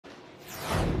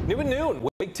New at noon,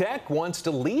 Wake Tech wants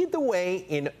to lead the way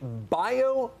in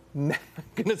I'm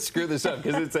going to screw this up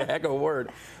because it's a heck of a word.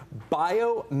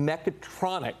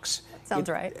 Biomechatronics. Sounds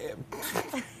right.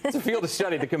 It's a field of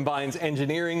study that combines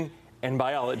engineering and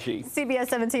biology. CBS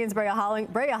 17's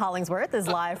Brea Hollingsworth is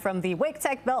live from the Wake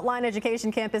Tech Beltline Education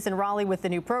Campus in Raleigh with the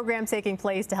new program taking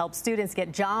place to help students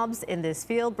get jobs in this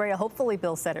field. Brea, hopefully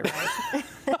Bill said it right.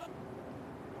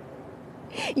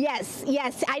 Yes,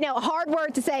 I know. Hard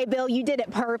word to say, Bill. You did it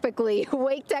perfectly.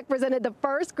 Wake Tech presented the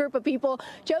first group of people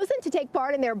chosen to take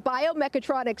part in their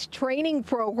biomechatronics training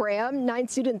program. 9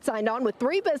 students signed on with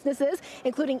 3 businesses,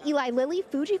 including Eli Lilly,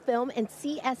 Fujifilm, and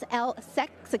CSL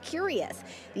Securius.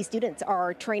 These students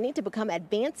are training to become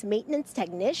advanced maintenance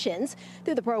technicians.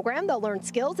 Through the program, they'll learn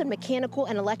skills in mechanical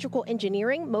and electrical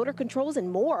engineering, motor controls,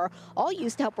 and more, all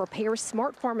used to help repair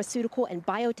smart pharmaceutical and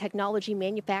biotechnology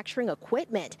manufacturing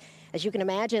equipment. As you can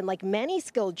imagine, like many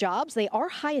skilled jobs, they are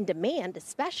high in demand,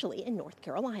 especially in North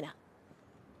Carolina.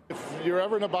 If you're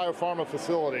ever in a biopharma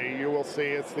facility, you will see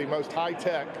it's the most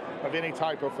high-tech of any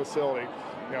type of facility.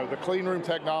 You know, the clean room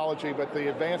technology, but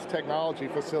the advanced technology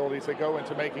facilities that go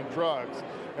into making drugs.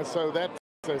 And so that's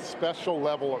a special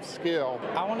level of skill.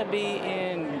 I want to be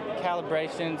in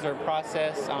calibrations or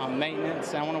process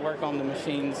maintenance. I want to work on the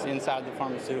machines inside the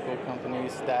pharmaceutical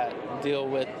companies that deal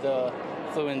with the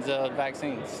influenza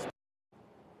vaccines.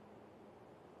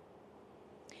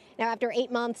 Now, after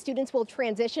 8 months, students will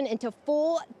transition into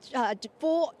full-time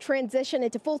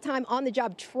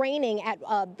on-the-job training at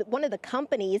one of the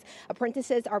companies.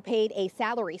 Apprentices are paid a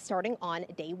salary starting on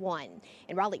day 1.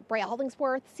 In Raleigh, Brea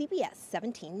Hollingsworth, CBS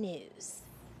 17 News.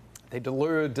 They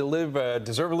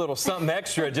deserve a little something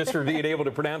extra just for being able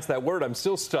to pronounce that word. I'm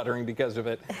still stuttering because of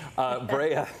it.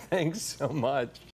 Brea, thanks so much.